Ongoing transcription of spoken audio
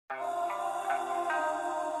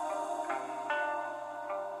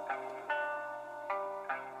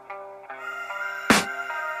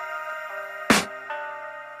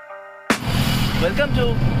Welcome to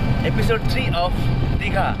episode 3 of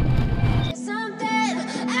Digha.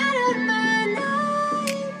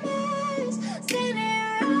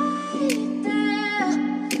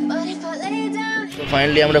 So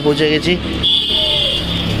finally আমরা পৌঁছে গেছি।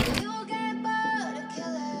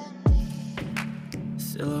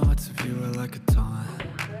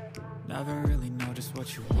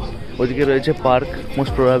 ওদিকে রয়েছে পার্ক,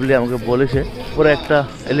 মোস্ট প্রবাবলি আমাকে বলেছে। পুরো একটা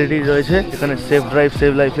এলইডি রয়েছে, এখানে সেফ ড্রাইভ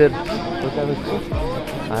সেভ লাইফের প্রচার হচ্ছে।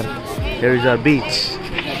 আর here is our beach.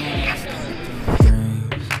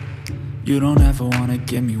 You don't ever want to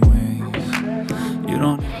give me wings. You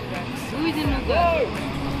don't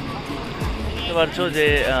বুঝতে পারছো যে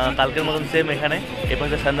কালকের মতন সেম এখানে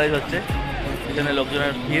এপাশে সানরাইজ হচ্ছে, এখানে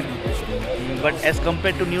লোকজনের ভিড়। But as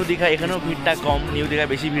compare to new Digha এখানেও ভিড়টা কম, নিউ দীঘায়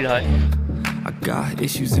বেশি ভিড় হয়। I got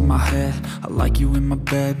issues in my head. I like you in my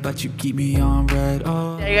bed, but you keep me on red.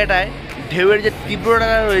 জায়গাটায় ঢেউয়ের যে তীব্রতা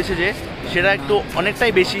রয়েছে যে সেটা একটু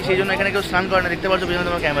অনেকটাই বেশি, সেই জন্য এখানে কেউ স্নান করে না। দেখতে পাচ্ছ পেছনে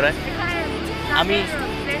তোমার ক্যামেরায়।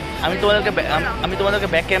 আমি তোমাদেরকে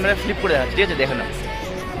ব্যাক ক্যামেরায় ফ্লিপ করে দেখাচ্ছি, ঠিক আছে? দেখো না।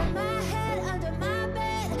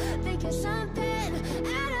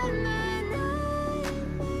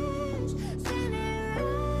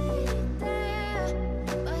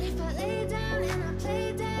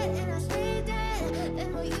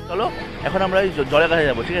 চলো এখন আমরা ওই জলের কাছে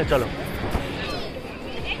যাবো, ঠিক আছে? চলো।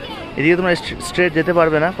 এদিকে তোমরা স্ট্রেট যেতে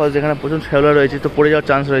পারবে না, কজ এখানে প্রচুর শ্যাওলা রয়েছে, তো পড়ে যাওয়ার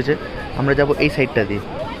চান্স রয়েছে। আমরা যাবো এই সাইডটা দিয়ে।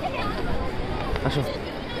 আসো,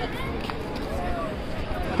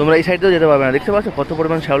 তোমরা এই সাইড দিয়েও যেতে পারবে না। দেখতে পাচ্ছ কত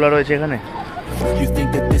পরিমাণ শ্যাওলা রয়েছে এখানে।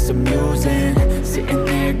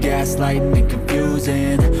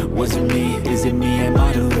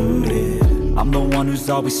 I'm the one who's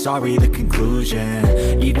always sorry, the conclusion.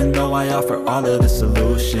 Even though I offer all of the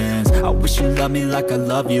solutions, I wish you loved me like I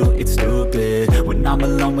love you, it's stupid. When I'm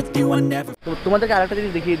alone with you, I never. তোমাদেরকে আরেকটা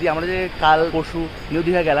জিনিস দেখিয়ে দিই, আমরা যে কাল পরশু new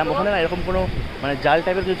Digha গেলাম, ওখানে না এরকম কোনো মানে জাল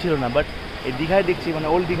টাইপের কিছু ছিল না। বাট এই দীঘায় দেখছি, মানে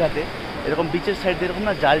ওল্ড দীঘাতে এরকম বিচের সাইড দিয়ে এরকম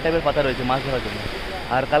না জাল টাইপের পাতা রয়েছে মাছ ধরার জন্য।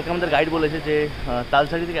 আর কালকে আমাদের গাইড বলেছে যে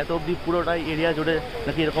তালসারি থেকে এত অবধি পুরোটাই এরিয়া জুড়ে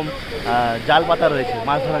নাকি এরকম জাল পাতা রয়েছে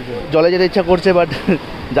মাছ ধরার জন্য। জলে যেতে ইচ্ছা করছে বাট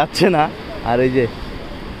যাচ্ছে না। আর এই যে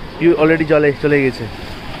অলরেডি জলে চলে গেছে,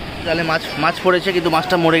 জালে মাছ পড়েছে কিন্তু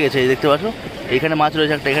মাছটা মরে গেছে। এই দেখতে পাচ্ছ এইখানে মাছ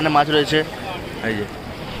রয়েছে একটা, এখানে মাছ রয়েছে, এই যে।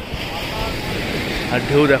 আর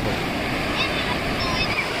ঢেউ দেখো।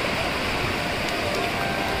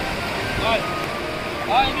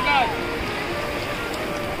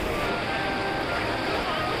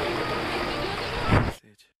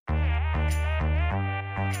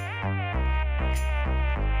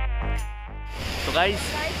 তো guys,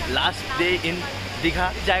 last day in Digha.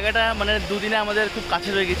 জায়গাটা মানে দুদিনে আমাদের খুব কাছে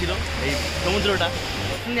রয়ে গেছিলো এই সমুদ্রটা।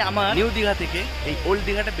 আমার নিউ দীঘা থেকে এই ওল্ড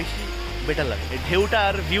দীঘাটা বেশি বেটার লাগে, এই ঢেউটা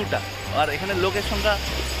আর ভিউটা। আর এখানে লোকের সংখ্যা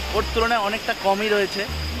ওর তুলনায় অনেকটা কমই রয়েছে,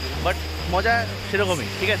 বাট মজা সেরকমই,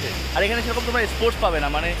 ঠিক আছে? আর এখানে সেরকম তোমরা স্পোর্টস পাবে না,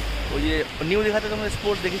 মানে ওই যে নিউ দীঘাতে তোমরা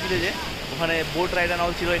স্পোর্টস দেখেছিলে যে ওখানে বোট রাইড অ্যান্ড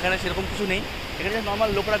অল ছিল, এখানে সেরকম কিছু নেই। এখানে নর্মাল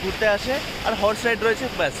লোকরা ঘুরতে আসে আর হর্স রাইড রয়েছে,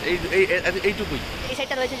 ব্যাস এইটুকুই। এই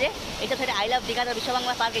সাইডটা রয়েছে যে এইসব সাইডে আই লাভ দীঘা, বিশ্ব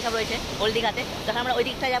বাংলা পার্ক এইসব রয়েছে ওল্ড দীঘাতে। তখন আমরা ওই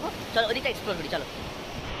দিকটা যাবো, চলো ওই দিকটা এক্সপ্লোর করি, চলো।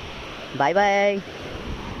 Bye bye.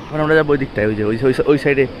 এখন আমরা যাবো ওই দিকটায়, ওই যে ওই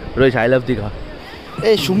সাইডে রয়েছে আই লাভ দীঘা।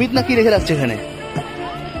 এই সুমিত না কি রেখে রাখছে এখানে?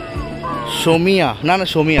 সোমিয়া, না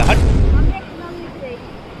সোমিয়া। হাট,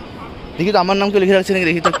 দেখি তো আমার নাম কেউ লিখে রাখছে নাকি,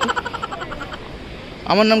 দেখি তো একটু।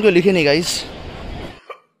 আমার নাম কেউ লিখে নি গাইস।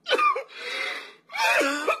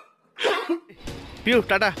 পিউ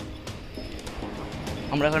টাটা।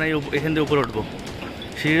 আমরা এখান থেকে উপরে উঠবো,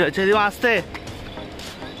 সিঁড়ি রয়েছে আসতে।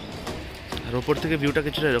 আর ওপর থেকে ভিউটা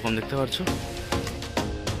কিছুটা এরকম দেখতে পাচ্ছ।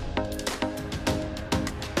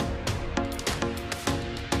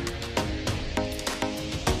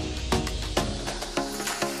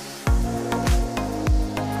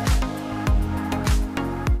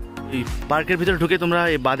 এই পার্কের ভিতরে ঢুকে তোমরা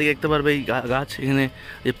এই বাদিকে দেখতে পারবে এই গাছ। এখানে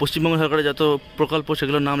যে পশ্চিমবঙ্গ সরকারের যত প্রকল্প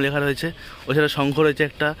সেগুলোর নাম লেখা রয়েছে। ওছাড়া শঙ্খ রয়েছে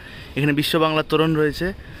একটা, এখানে বিশ্ব বাংলা তোরণ রয়েছে,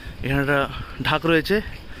 এখানে একটা ঢাক রয়েছে।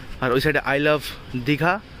 আর ওই সাইডে আই লাভ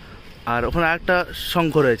দীঘা, আর ওখানে আরেকটা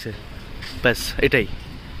শঙ্খ রয়েছে। ব্যাস এটাই,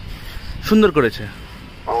 সুন্দর করেছে।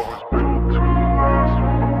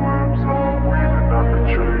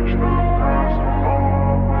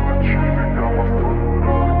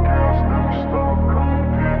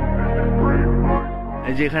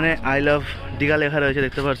 এই যে এখানে আই লাভ দীঘা লেখা রয়েছে,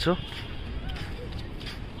 দেখতে পাচ্ছ।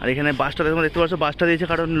 আর এখানে বাসটা দেখতে পাচ্ছ, বাসটা দিয়েছে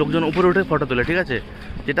কারণ লোকজন উপরে উঠে ফটো তোলে, ঠিক আছে?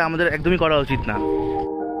 যেটা আমাদের একদমই করা উচিত না।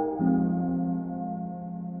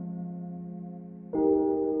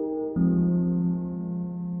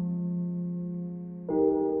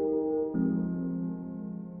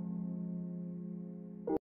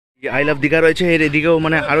 আই লাভ দীঘা রয়েছে, এর এদিকেও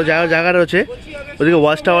মানে আরও জায়গা রয়েছে। ওদিকে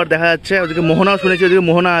ওয়াচ টাওয়ার দেখা যাচ্ছে, ওদিকে মোহনাও শুনেছি, ওদিকে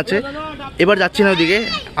মোহনা আছে। এবার যাচ্ছি না ওদিকে,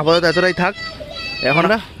 আপাতত এতটাই থাক। এখন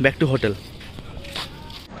আমরা ব্যাক টু হোটেল।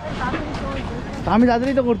 আমি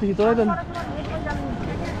তাড়াতাড়ি তো করতেছি, তোরাই তো।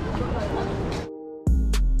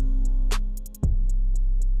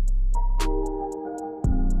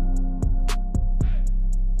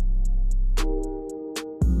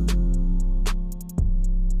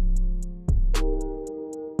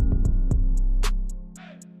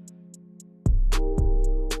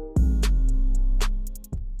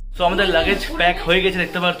 তো আমাদের লাগেজ প্যাক হয়ে গেছে,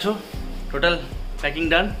 দেখতে পাচ্ছ টোটাল প্যাকিং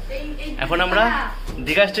ডান। এখন আমরা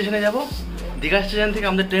দীঘা স্টেশনে যাব। দীঘা স্টেশন থেকে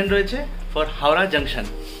আমাদের ট্রেন রয়েছে for Howrah junction.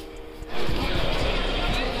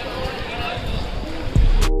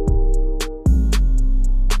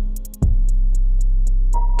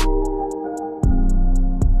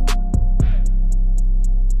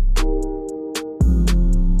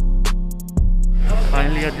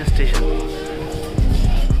 Finally at the station.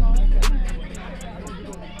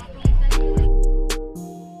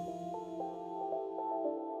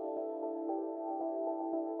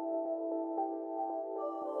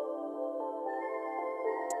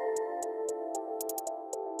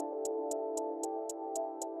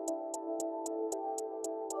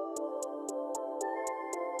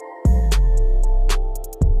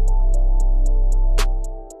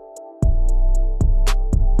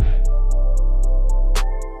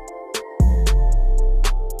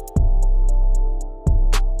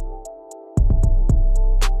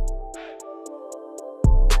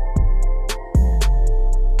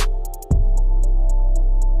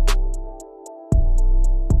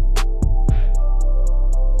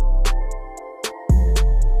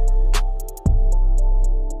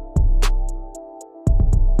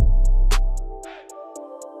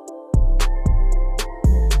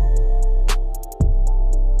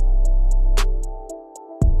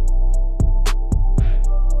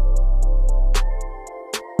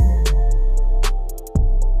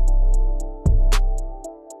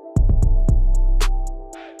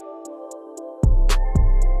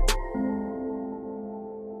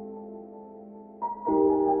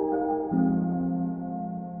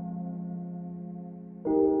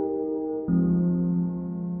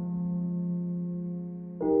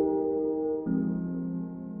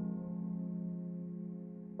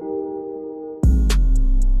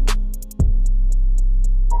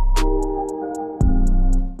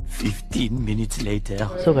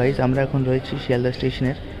 So guys, আমরা এখন রয়েছি শিয়ালদা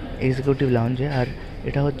স্টেশনের এক্সিকিউটিভ লাউঞ্জে। আর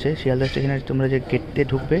এটা হচ্ছে শিয়ালদা স্টেশনের, তোমরা যে গেটে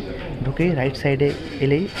ঢুকেই রাইট সাইডে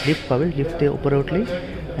এলেই লিফট পাবে। লিফটে উপরে উঠলেই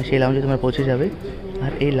সেই লাউঞ্জে তোমরা পৌঁছে যাবে।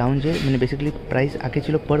 আর এই লাউঞ্জে মানে বেসিক্যালি প্রাইস আগে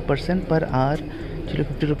ছিল পার পারসন পার আওয়ার ছিল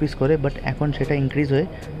 50 রুপিস করে, বাট এখন সেটা ইনক্রিজ হয়ে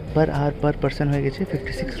পার আওয়ার পার পারসন হয়ে গেছে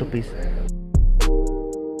 56 রুপিস।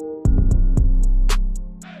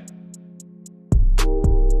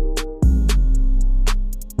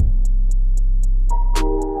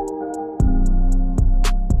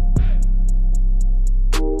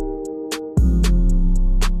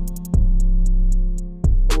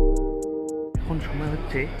 সময়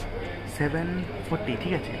হচ্ছে 7:40,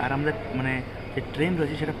 ঠিক আছে। আর আমাদের মানে যে ট্রেন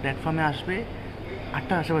রয়েছে সেটা প্ল্যাটফর্মে আসবে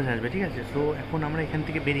 8টার আশেপাশে আসবে, ঠিক আছে। সো এখন আমরা এখান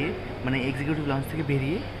থেকে বেরিয়ে মানে এক্সিকিউটিভ লঞ্চ থেকে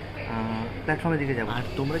বেরিয়ে প্ল্যাটফর্মের দিকে যাবো। আর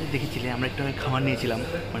তোমরা যে দেখেছিলে আমরা একটা খাবার নিয়েছিলাম,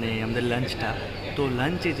 মানে আমাদের লাঞ্চটা। তো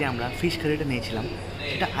লাঞ্চে যে আমরা ফিশ কারিটা নিয়েছিলাম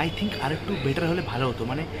সেটা আই থিঙ্ক আর একটু বেটার হলে ভালো হতো,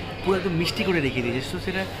 মানে পুরো একদম মিষ্টি করে রেখে দিয়েছে। সো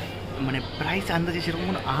সেটা মানে প্রাইস আন্দাজে সেরকম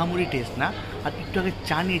কোনো আহামরি টেস্ট না। আর একটু আগে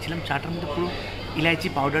চা নিয়েছিলাম, চাটার মধ্যে পুরো ইলাইচি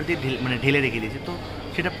পাউডার দিয়ে ঢেলে রেখে দিয়েছে। তো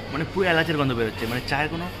সেটা মানে পুরো এলাচের গন্ধ বেরোচ্ছে, মানে চায়ের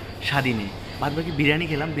কোনো স্বাদই নেই। বাদ বাকি বিরিয়ানি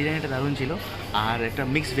খেলাম, বিরিয়ানিটা দারুণ ছিল। আর একটা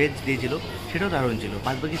মিক্সড ভেজ দিয়েছিল, সেটাও দারুণ ছিল।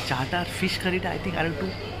 বাদ বাকি চাটা আর ফিশ কারিটা আই থিঙ্ক আর একটু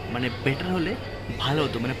মানে বেটার হলে ভালো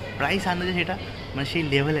হতো, মানে প্রাইস আন্দাজে সেটা মানে সেই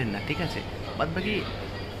লেভেলের না, ঠিক আছে। বাদ বাকি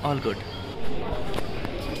অল গুড।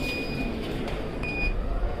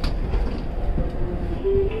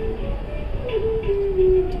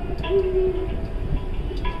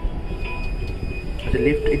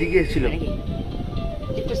 লিফট এদিকে এসেছিল,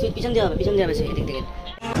 লিফটের সুইচ পিছন দিয়ে হবে সেই দিক থেকে।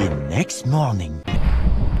 The next morning.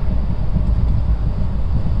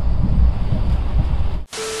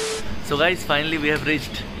 So guys, finally we have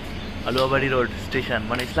reached Aluabari road station,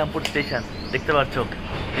 মানে ইসলামপুর স্টেশন। দেখতে পাচ্ছ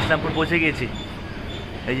ইসলামপুর পৌঁছে গিয়েছি।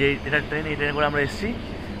 এই যে এটা ট্রেন, এই ট্রেনে করে আমরা এসেছি।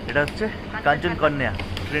 এটা হচ্ছে কাঞ্চন কন্যা।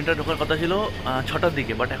 ট্রেনটা ঢোকার কথা ছিল 6টার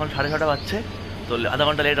দিকে, বাট এখন 6:30 বাজছে। তো আধা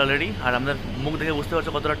ঘন্টা লেট অলরেডি। আর আমাদের মুখ দেখে বুঝতে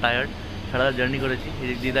পারছো কতটা টায়ার্ড, সারা জার্নি করেছি।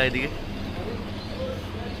 এদিক দিদা এদিকে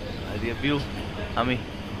ভিউ, আমি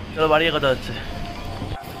চলো বাড়িয়ে কথা হচ্ছে।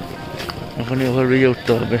 ওখানে ওভারব্রিজে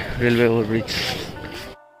উঠতে হবে, রেলওয়ে ওভারব্রিজ।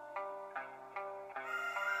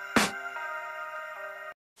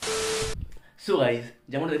 সো গাইজ,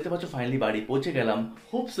 যেমন দেখতে পাচ্ছ ফাইনালি বাড়ি পৌঁছে গেলাম।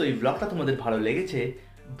 হোপস এই ব্লগটা তোমাদের ভালো লেগেছে।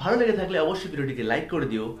 ভালো লেগে থাকলে অবশ্যই ভিডিওটিকে লাইক করে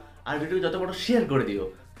দিও আর ভিডিওটি যত বড় শেয়ার করে দিও।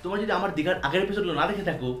 তোমরা যদি আমার দীঘার আগের এপিসোডগুলো না দেখে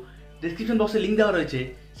থাকো, ডেসক্রিপশন বক্সে লিঙ্ক দেওয়া রয়েছে,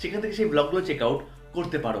 সেখান থেকে সেই ব্লগগুলো চেক আউট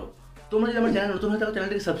করতে পারো। তোমরা যদি আমার চ্যানেল নতুন হয়ে থাকো,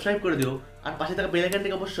 চ্যানেলটিকে সাবস্ক্রাইব করে দিও আর পাশে থাকা বেল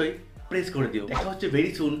আইকনটিকে অবশ্যই প্রেস করে দিও। দেখা হচ্ছে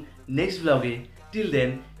ভেরি সুন নেক্সট ব্লগে। Till then,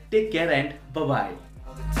 take care and by.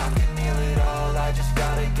 I just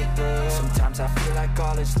gotta get through. Sometimes I feel like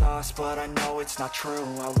all is lost, but I know it's not true.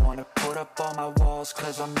 I wanna put up all my walls,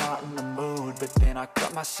 cause I'm not in the mood. But then I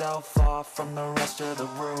cut myself off from the rest of the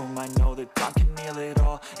room. I know that time can heal it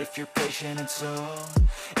all, if you're patient and soon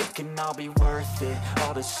it can all be worth it,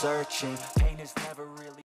 all the searching. Pain is never